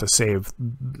 and not to save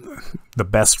the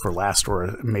best for last,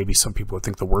 or maybe some people would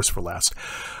think the worst for last.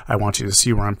 I want you to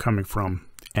see where I'm coming from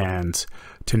and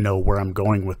to know where I'm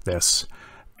going with this.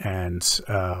 And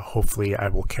hopefully I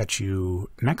will catch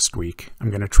you next week. I'm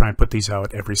going to try and put these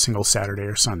out every single Saturday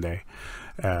or Sunday,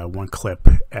 one clip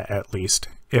at least.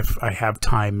 If I have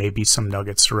time, maybe some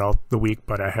nuggets throughout the week,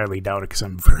 but I highly doubt it because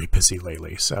I'm very busy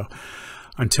lately. So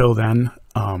until then,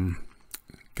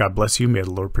 God bless you. May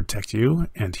the Lord protect you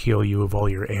and heal you of all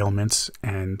your ailments,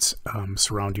 and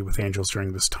surround you with angels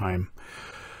during this time,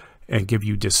 and give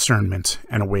you discernment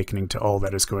and awakening to all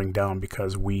that is going down,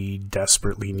 because we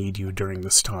desperately need you during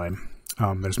this time.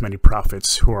 There's many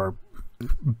prophets who are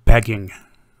begging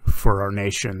for our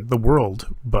nation, the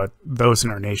world, but those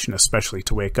in our nation especially,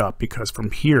 to wake up, because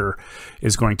from here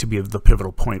is going to be the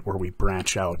pivotal point where we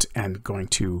branch out and going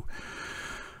to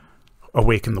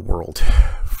awaken the world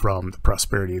from the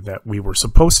prosperity that we were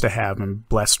supposed to have and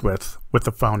blessed with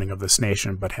the founding of this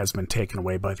nation, but has been taken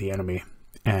away by the enemy.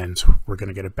 And we're going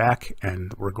to get it back,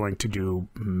 and we're going to do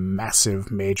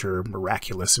massive, major,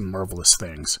 miraculous, and marvelous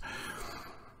things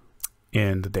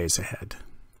in the days ahead.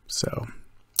 So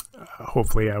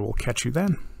hopefully I will catch you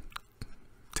then.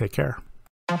 Take care.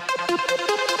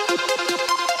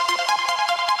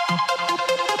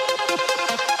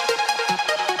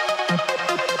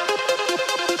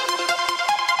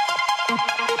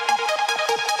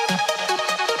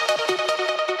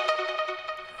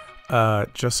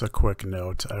 Just a quick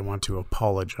note. I want to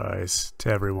apologize to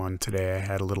everyone today. I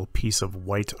had a little piece of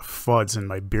white fuzz in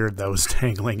my beard that was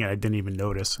dangling, and I didn't even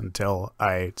notice until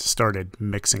I started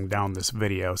mixing down this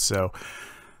video. So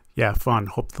yeah, fun.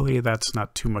 Hopefully that's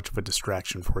not too much of a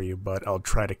distraction for you, but I'll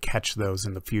try to catch those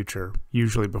in the future.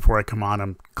 Usually before I come on,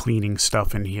 I'm cleaning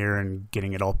stuff in here and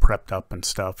getting it all prepped up and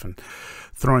stuff, and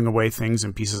throwing away things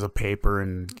and pieces of paper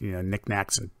and, you know,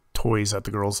 knickknacks and toys that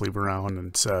the girls leave around,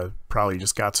 and probably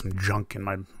just got some junk in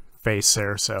my face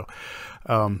there. So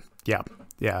yeah,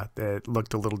 it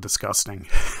looked a little disgusting.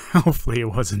 Hopefully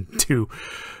it wasn't too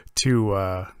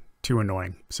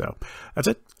annoying. So that's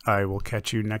it. I will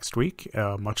catch you next week.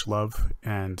 Much love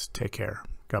and take care.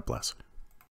 God bless.